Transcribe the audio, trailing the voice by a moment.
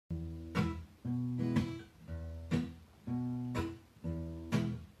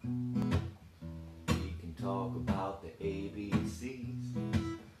talk about the ABCs.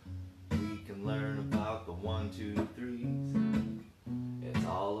 We can learn about the 1, 2, 3s. It's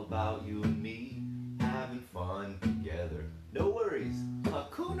all about you and me having fun together. No worries,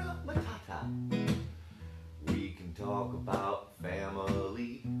 Hakuna Matata. We can talk about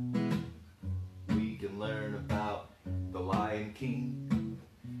family. We can learn about the Lion King.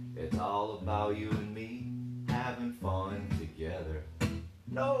 It's all about you and me having fun together.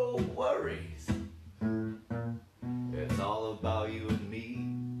 No worries. It's all about you and me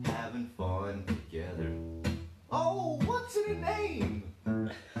having fun together. Oh, what's in a name?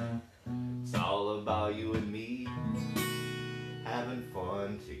 It's all about you and me having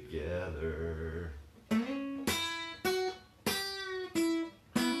fun together.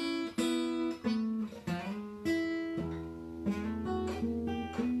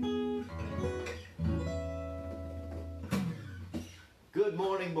 Good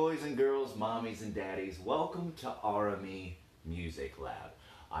morning, boys and girls, mommies and daddies. Welcome to RME Music Lab.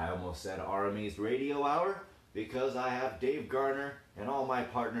 I almost said RME's Radio Hour because I have Dave Garner and all my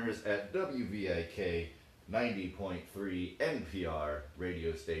partners at WVIK 90.3 NPR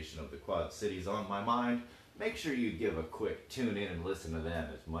radio station of the Quad Cities on my mind. Make sure you give a quick tune in and listen to them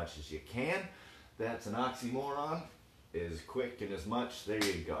as much as you can. That's an oxymoron. Is quick and as much. There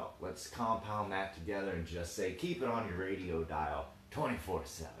you go. Let's compound that together and just say keep it on your radio dial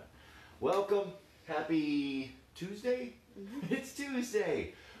 24/7. Welcome. Happy Tuesday? It's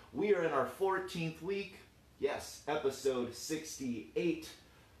Tuesday. We are in our 14th week. Yes, episode 68.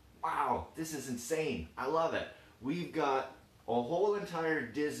 Wow, this is insane. I love it. We've got a whole entire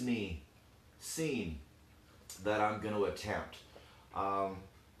Disney scene that I'm going to attempt.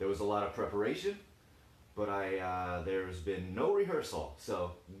 There was a lot of preparation, but there's been no rehearsal.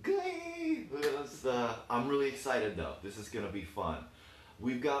 So, I'm really excited though. This is going to be fun.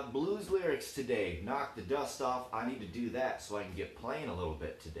 We've got blues lyrics today. Knock the dust off. I need to do that so I can get playing a little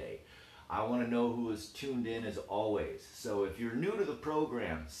bit today. I want to know who is tuned in as always. So if you're new to the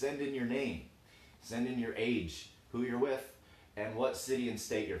program, send in your name, send in your age, who you're with, and what city and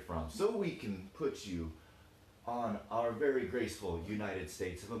state you're from, so we can put you on our very graceful United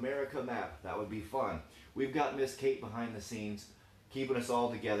States of America map. That would be fun. We've got Miss Kate behind the scenes, keeping us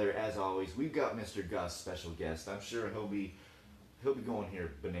all together as always. We've got Mr. Gus, special guest. I'm sure he'll be going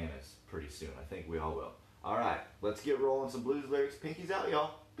here bananas pretty soon. I think we all will. All right, let's get rolling some blues lyrics. Pinkies out,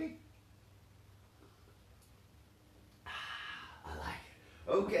 y'all. Pink. I like it.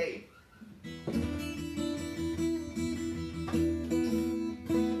 Okay.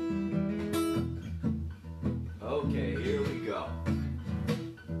 Okay, here we go.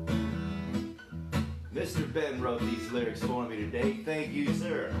 Mr. Ben wrote these lyrics for me today. Thank you,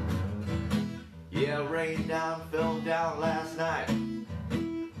 sir. Yeah, rain down, fell down last night,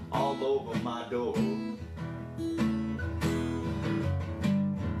 all over my door.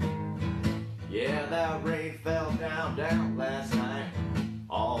 Yeah, that rain fell down last night,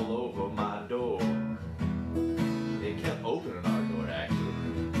 all over my door. It kept opening our door,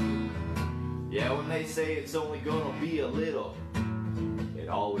 actually. Yeah, when they say it's only gonna be a little, it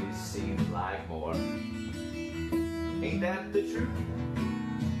always seems like more. Ain't that the truth?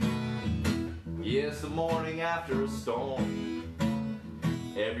 Yes, the morning after a storm,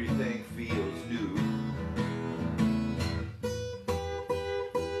 everything feels new.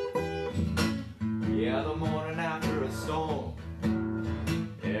 Yeah, the morning after a storm,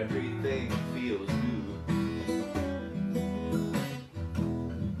 everything feels new.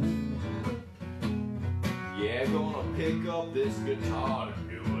 Yeah, gonna pick up this guitar and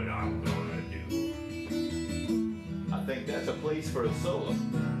do what I'm gonna do. I think that's a place for a solo.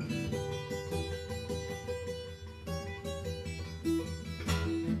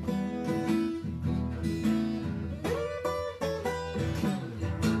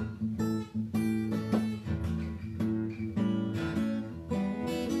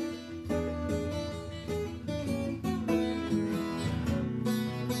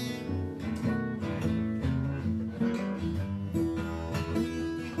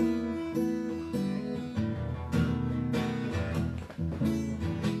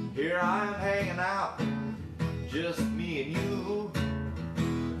 Here I am hanging out, just me and you,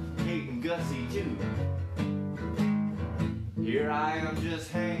 Kate and Gussie too. Here I am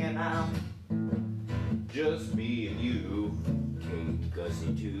just hanging out, just me and you, Kate and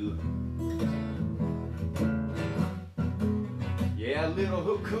Gussie too. Yeah, little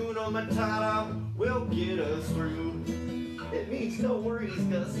Hakuna Matata will get us through. It means no worries,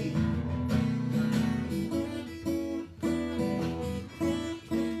 Gussie.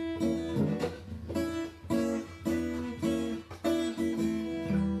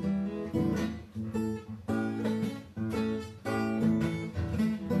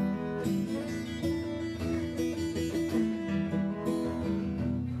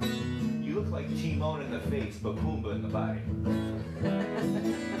 Timon in the face, but Pumbaa in the body.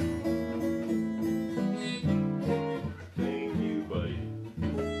 Thank you, buddy.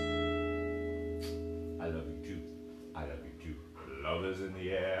 I love you too. I love you too. Love is in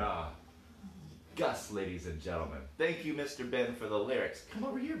the air. Gus, ladies and gentlemen. Thank you, Mr. Ben, for the lyrics. Come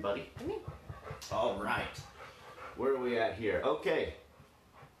over here, buddy. Come here. All right. Where are we at here? Okay.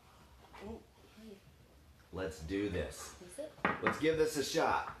 Let's do this. Let's give this a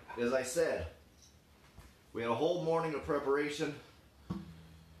shot. As I said, we had a whole morning of preparation,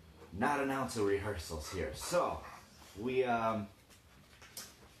 not an ounce of rehearsals here. So, we're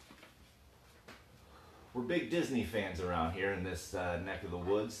big Disney fans around here in this neck of the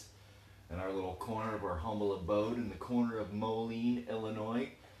woods, in our little corner of our humble abode in the corner of Moline, Illinois,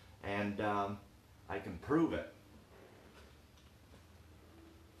 and I can prove it.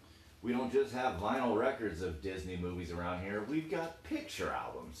 We don't just have vinyl records of Disney movies around here, we've got picture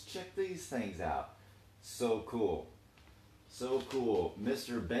albums. Check these things out. So cool. So cool.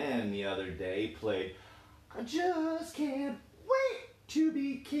 Mr. Ben the other day played I Just Can't Wait to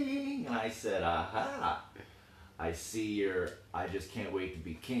Be King. And I said, aha, I see your I Just Can't Wait to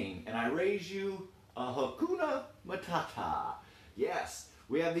Be King. And I raise you a Hakuna Matata. Yes,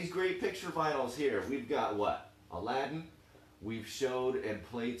 we have these great picture vinyls here. We've got what? Aladdin. We've showed and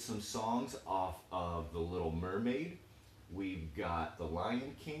played some songs off of The Little Mermaid. We've got The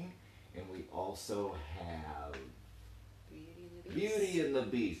Lion King. And we also have Beauty and the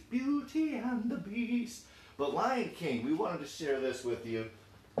Beast. Beauty and the Beast. But Lion King, we wanted to share this with you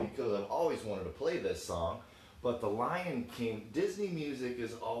because I've always wanted to play this song. But The Lion King, Disney music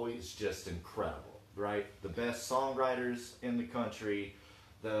is always just incredible, right? The best songwriters in the country,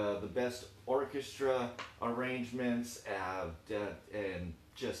 the best orchestra arrangements, and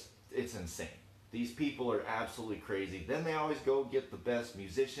just, it's insane. These people are absolutely crazy. Then they always go get the best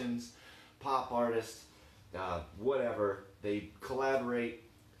musicians, pop artists, whatever. They collaborate,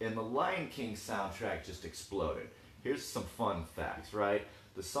 and the Lion King soundtrack just exploded. Here's some fun facts, right?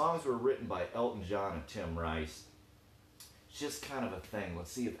 The songs were written by Elton John and Tim Rice. It's just kind of a thing.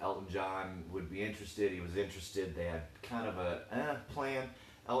 Let's see if Elton John would be interested. He was interested. They had kind of a plan.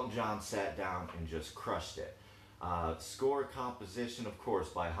 Elton John sat down and just crushed it. Score composition, of course,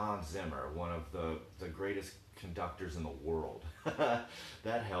 by Hans Zimmer, one of the greatest conductors in the world.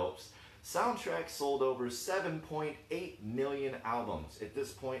 That helps. Soundtrack sold over 7.8 million albums. At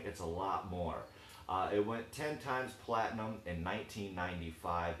this point, it's a lot more. It went 10 times platinum in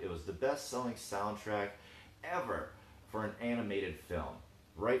 1995. It was the best-selling soundtrack ever for an animated film.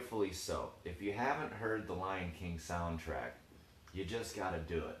 Rightfully so. If you haven't heard the Lion King soundtrack, you just gotta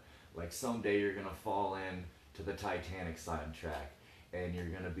do it. Like someday you're gonna fall in to the Titanic soundtrack and you're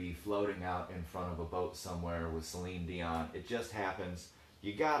gonna be floating out in front of a boat somewhere with Celine Dion. It just happens.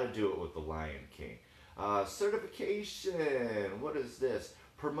 You gotta do it with the Lion King. Certification, what is this?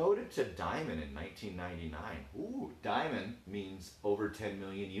 Promoted to Diamond in 1999. Ooh, Diamond means over 10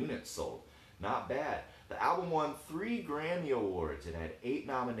 million units sold. Not bad. The album won 3 Grammy Awards. It had 8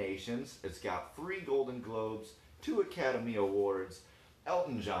 nominations. It's got 3 Golden Globes, 2 Academy Awards.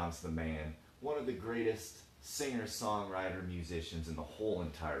 Elton John's the man. One of the greatest singer, songwriter, musicians in the whole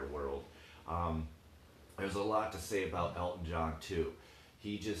entire world. There's a lot to say about Elton John too.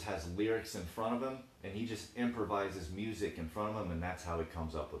 He just has lyrics in front of him, and he just improvises music in front of him, and that's how he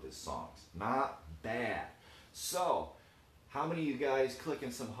comes up with his songs. Not bad. So, how many of you guys clicking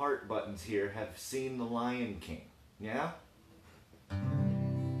some heart buttons here have seen The Lion King? Yeah?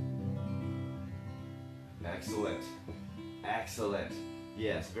 Excellent. Excellent.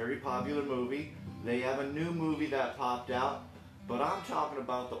 Yes, very popular movie. They have a new movie that popped out, but I'm talking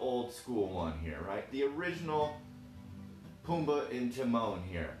about the old school one here, right? The original Pumbaa and Timon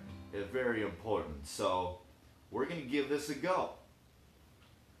here is very important. So we're going to give this a go.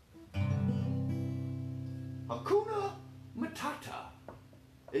 Hakuna Matata.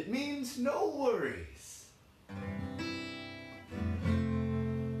 It means no worries.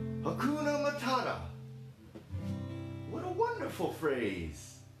 Hakuna Matata. What a wonderful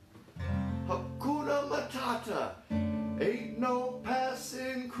phrase. Hakuna Matata. Ain't no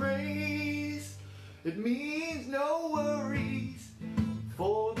passing craze. It means no worries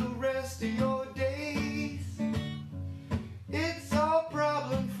for the rest of your days. It's all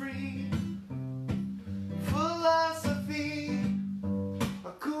problem-free philosophy.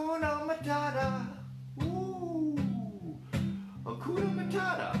 Hakuna Matata. Ooh, Hakuna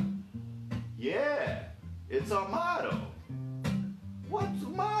Matata. Yeah, it's our motto. What's a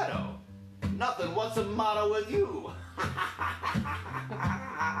motto? Nothing. What's a motto with you?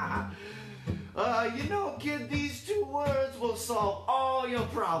 You know, kid, these 2 words will solve all your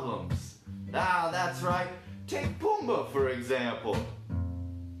problems. Ah, that's right. Take Pumbaa, for example.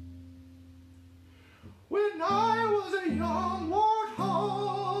 When I was a young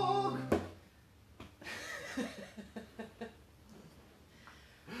warthog.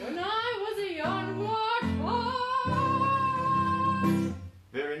 When I was a young warthog.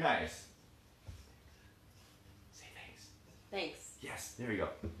 Very nice. Say thanks. Thanks. Yes, there you go.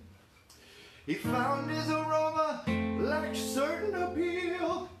 He found his aroma lacked certain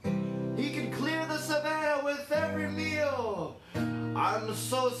appeal. He could clear the savannah with every meal. I'm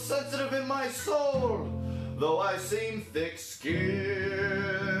so sensitive in my soul, though I seem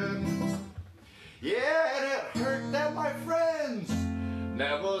thick-skinned. Yeah, and it hurt that my friends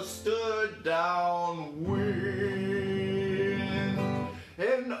never stood downwind.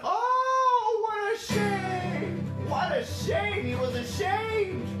 And oh, what a shame! What a shame! He was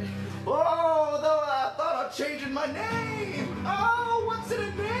ashamed. Oh, though I thought of changing my name. Oh, what's in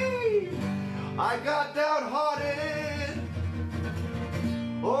a name? I got downhearted.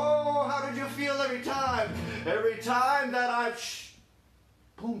 Oh, how did you feel every time? Every time that I've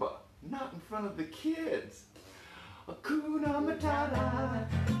Pumbaa, not in front of the kids. Hakuna Matata,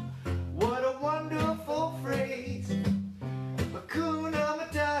 what a wonderful phrase. Hakuna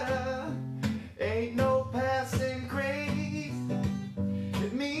Matata, ain't no passing craze.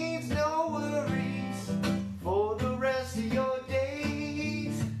 It means no worries for the rest of your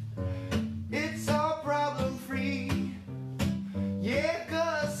days. It's all problem free. Yeah,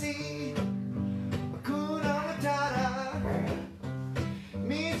 'cause see, Hakuna Matata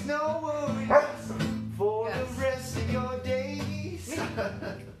means no worries for the rest of your days.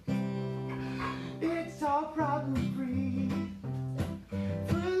 It's all problem free.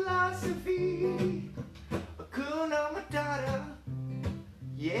 Philosophy, Hakuna Matata.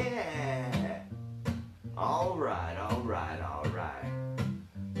 Yeah. All right, all right, all right.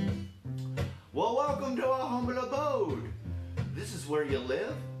 Well, welcome to our humble abode. This is where you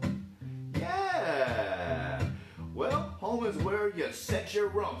live? Yeah. Well, home is where you set your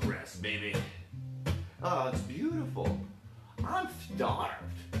rump rest, baby. Oh, it's beautiful. I'm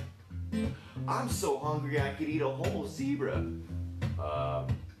starved. I'm so hungry I could eat a whole zebra. Well,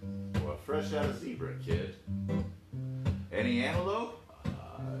 fresh out of zebra, kid. Any antelope?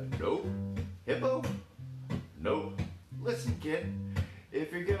 Nope. Hippo? Nope. Listen, kid,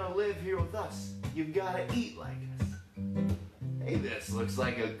 if you're gonna live here with us, you've gotta eat like us. Hey, this looks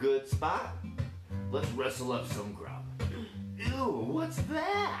like a good spot. Let's wrestle up some grub. Ew, what's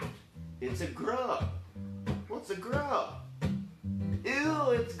that? It's a grub. What's a grub?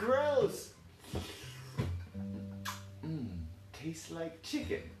 Ew, it's gross. Tastes like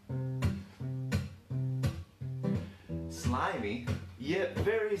chicken. Slimy, yet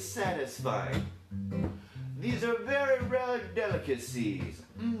very satisfying. These are very rare delicacies.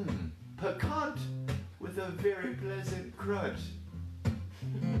 Piquant with a very pleasant crunch.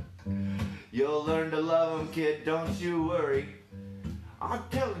 You'll learn to love them, kid, don't you worry. I'm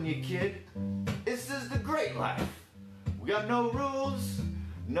telling you, kid, this is the great life. We got no rules,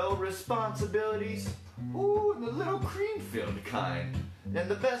 no responsibilities. Ooh, and the little cream-filled kind. And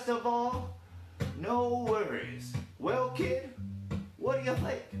the best of all, no worries. Well, kid, what do you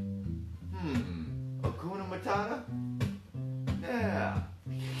think? Hakuna Matata? Yeah.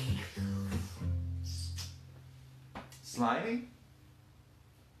 Slimy,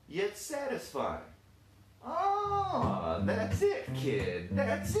 yet satisfying. Oh, that's it, kid.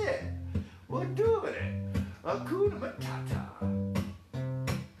 That's it. We're doing it. Hakuna Matata.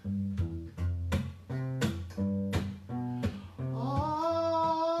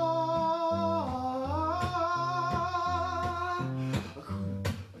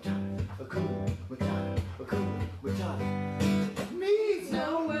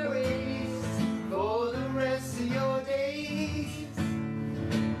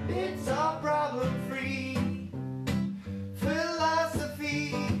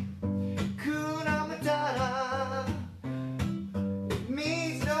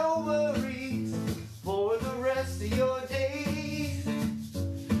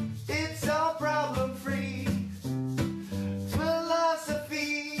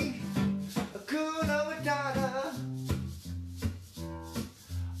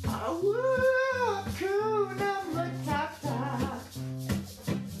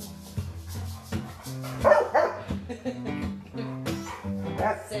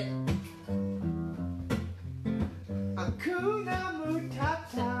 That's it. Hakuna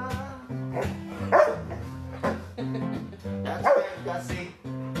Matata. That's right, Gussie.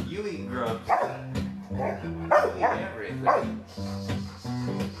 You eat grubs. You eat everything.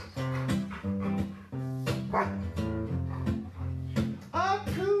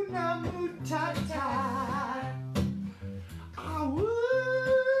 Hakuna Matata. Matata. Ah, woo.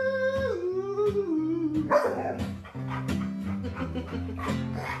 Ooh,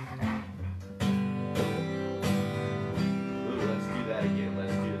 let's do that again.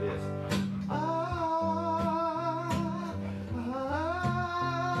 Let's do this.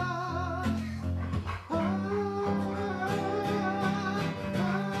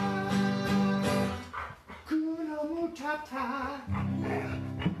 Hakuna Matata.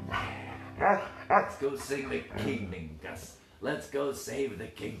 Let's go sing the kingdom, Gus. Let's go save the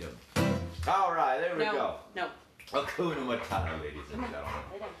kingdom. All right, there we go. No. Hakuna Matata, ladies and gentlemen.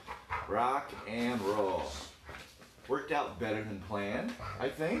 Lay down. Rock and roll. Worked out better than planned, I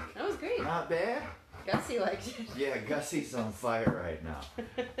think. That was great. Not bad. Gussie liked it. Yeah, Gussie's on fire right now.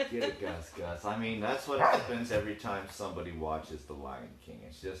 Get it, Gus, Gus. I mean, that's what happens every time somebody watches The Lion King.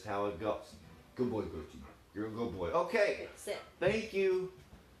 It's just how it goes. Good boy, Gussie. You're a good boy. Okay. Good, sit. Thank you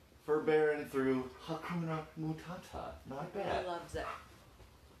for bearing through Hakuna Matata. Not bad. I loves it.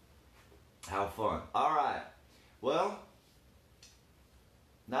 How fun. All right. Well,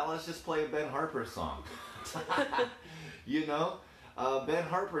 now let's just play a Ben Harper song. You know, Ben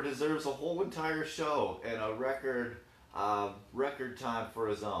Harper deserves a whole entire show and a record time for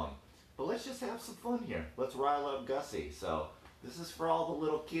his own. But let's just have some fun here. Let's rile up Gussie. So this is for all the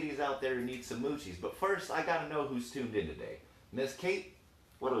little kitties out there who need some moochies. But first, I got to know who's tuned in today. Miss Kate,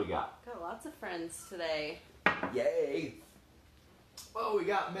 what do we got? Got lots of friends today. Yay! Oh, we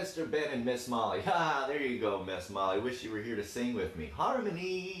got Mr. Ben and Miss Molly. Ha! There you go, Miss Molly. Wish you were here to sing with me.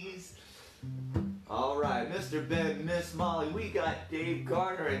 Harmonies! All right, Mr. Ben, Miss Molly, we got Dave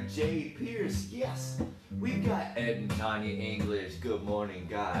Garner and Jay Pierce. Yes! We've got Ed and Tanya English. Good morning,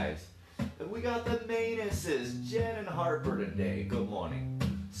 guys. And we got the Mainesses, Jen and Harper today. Good morning.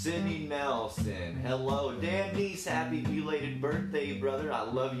 Sydney Nelson. Hello. Dan Neese, happy belated birthday, brother. I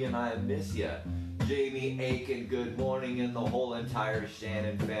love you and I miss you. Jamie Aiken, good morning, and the whole entire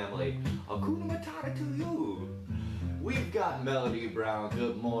Shannon family. Hakuna Matata to you. We've got Melody Brown,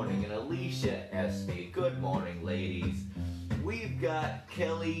 good morning, and Alicia Espy, good morning, ladies. We've got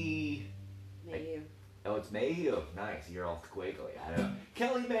Kelly... Mayhew. Oh, it's Mayhew. Nice, you're all squiggly. I don't know.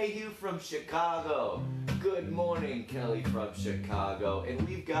 Kelly Mayhew from Chicago. Good morning, Kelly from Chicago. And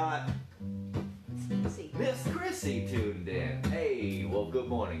we've got Chrissy. Miss Chrissy tuned in. Hey, well, good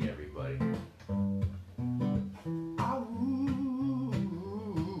morning, everybody.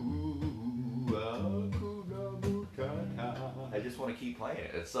 I just want to keep playing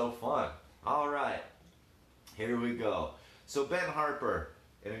it. It's so fun. All right, here we go. So Ben Harper,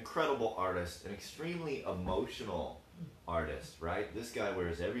 an incredible artist, an extremely emotional artist, right? This guy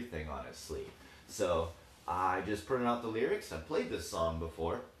wears everything on his sleeve. So I just printed out the lyrics. I've played this song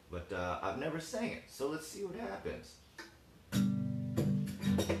before, but I've never sang it. So let's see what happens.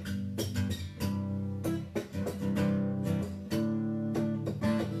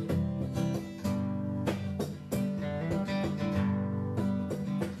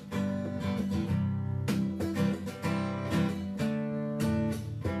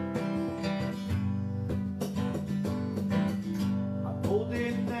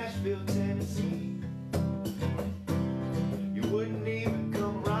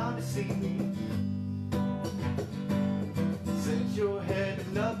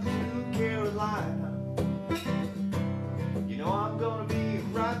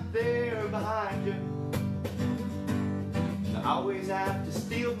 Always have to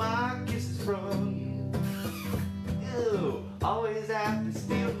steal my kisses from you. Ew, always have to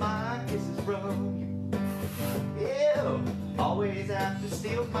steal my kisses from you. Ew, always have to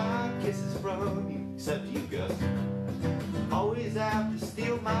steal my kisses from you. Except you, Gus. Always have to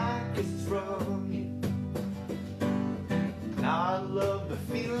steal my kisses from you. Now I love the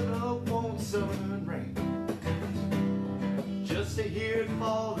feeling of warm sun rain. Just to hear it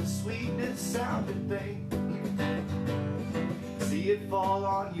fall, the sweetness sounding thing. See it fall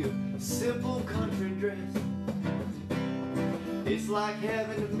on you, simple country dress. It's like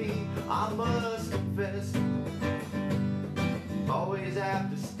heaven to me, I must confess. Always have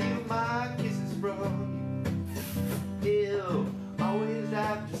to steal my kisses from you. Ew, always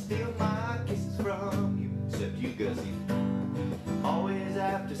have to steal my kisses from you. Except you, Gussie. Always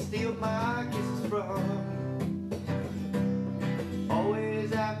have to steal my kisses from you.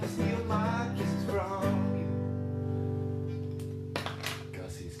 Always have to steal my kisses from you.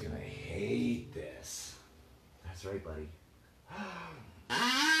 Gussie's gonna hate this. That's right, buddy.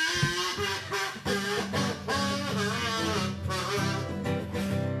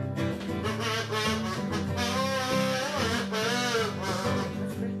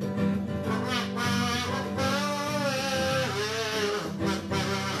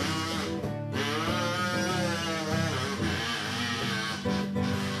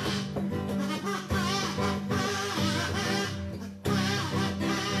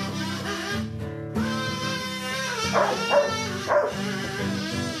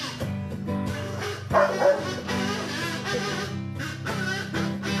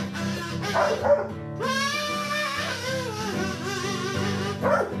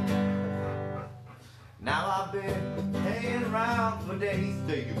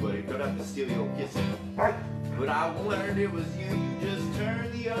 Thank you, buddy. Don't have to steal your kisses. But I learned it was you. You just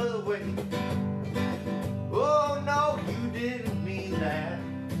turned the other way. Oh no, you didn't mean that.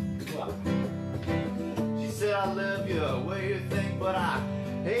 She said I love you the way you think, but I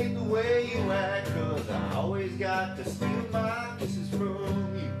hate the way you act, 'cause I always got to steal my kisses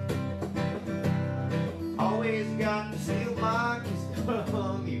from you. Always got to steal my kisses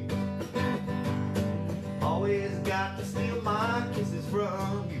from you. Always got to steal my kisses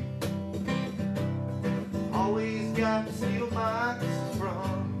from you. Always got to steal my kisses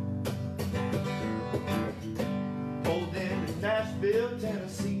from you. Holding in Nashville,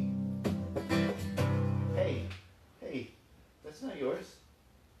 Tennessee. Hey, that's not yours.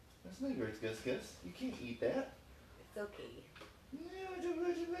 That's not yours, Gus. You can't eat that. It's okay.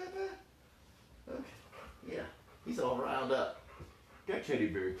 Okay. Yeah, he's all riled up. That teddy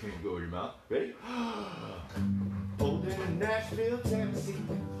bear can't go in your mouth. Ready? Holding in Nashville, Tennessee.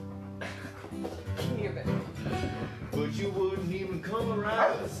 You're better. But you wouldn't even come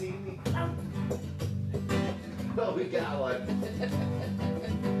around to see me. Oh, we got one.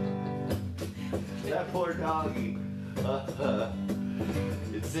 That poor doggy.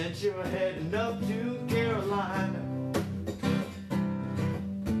 It sent you heading up to Carolina.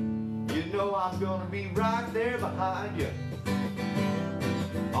 You know I'm gonna be right there behind you.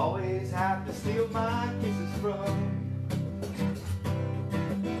 Always have to steal my kisses from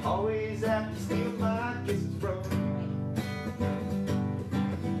you. Always have to steal my kisses from you.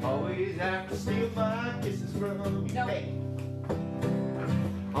 Always have to steal my kisses from you. No. Hey.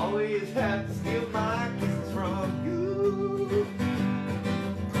 Always have to steal my kisses from you.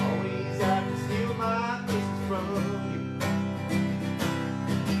 Always have to steal my kisses from you.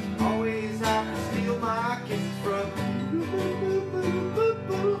 Always have to steal my kisses from you.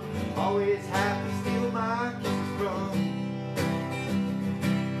 Always have to steal my kisses from you.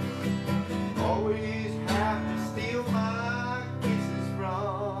 Always have to steal my kisses from.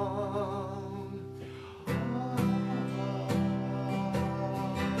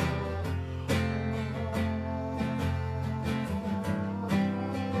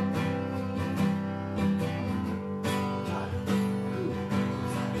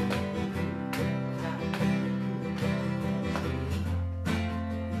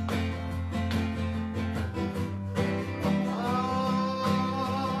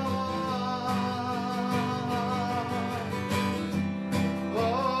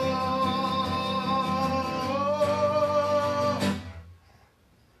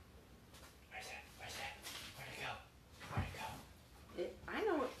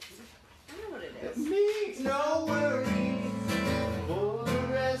 No worries for the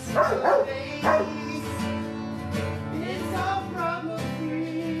rest of the days. It's all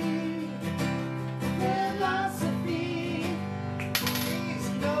problem-free philosophy. It's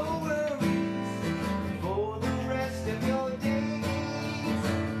no worries for the rest of your days.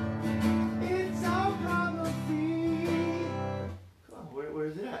 It's all problem-free. Come on,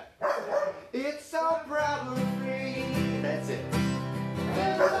 where's it at? It's all problem-free. That's it.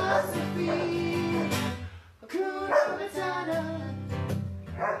 Philosophy. Hakuna Matata.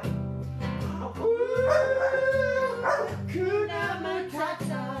 Hakuna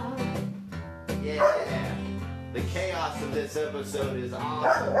Matata. Yeah. The chaos of this episode is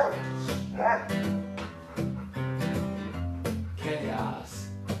awesome. Chaos.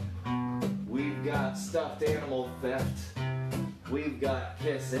 We've got stuffed animal theft. We've got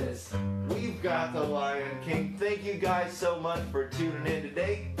kisses. We've got the Lion King. Thank you guys so much for tuning in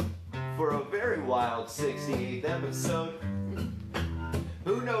today for a very wild 68th episode.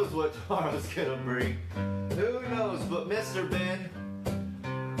 Who knows what tomorrow's gonna bring? Who knows? But Mr. Ben,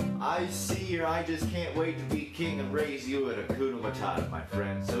 I see you. I just can't wait to be king and raise you at Hakuna Matata, my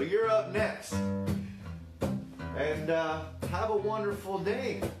friend. So you're up next. And have a wonderful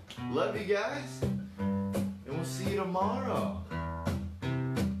day. Love you guys. And we'll see you tomorrow.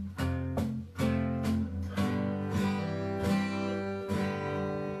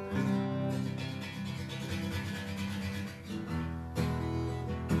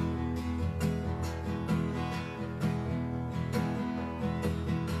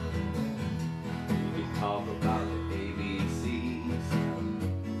 Talk about the ABCs.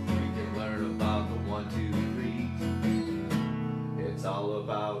 We can learn about the 1, 2, 3. It's all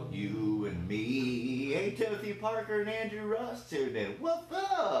about you and me. Hey, Timothy Parker and Andrew Ross tuned in. What's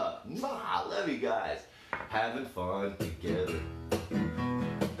up? Mwah, love you guys. Having fun together.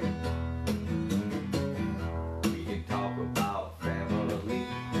 We can talk about family.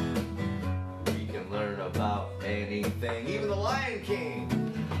 We can learn about anything, even the Lion King.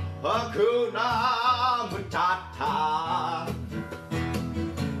 Hakuna Matata.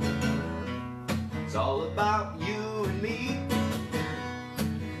 It's all about you and me.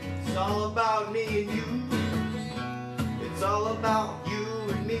 It's all about me and you. It's all about you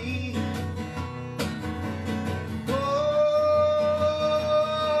and me. Whoa!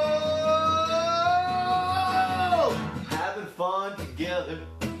 Having fun together.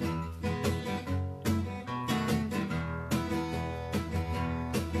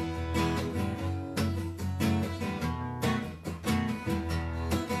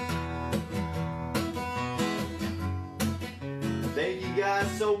 Thank you guys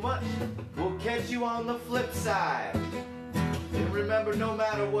so much. We'll catch you on the flip side. And remember, no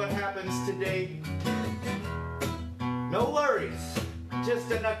matter what happens today, no worries,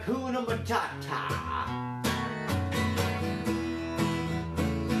 just an Hakuna Matata.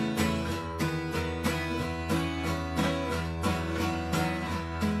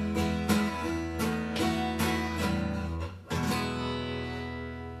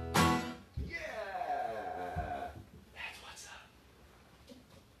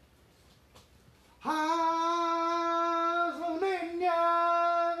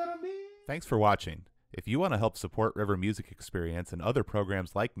 Thanks for watching. If you want to help support River Music Experience and other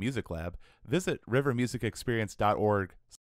programs like Music Lab, visit rivermusicexperience.org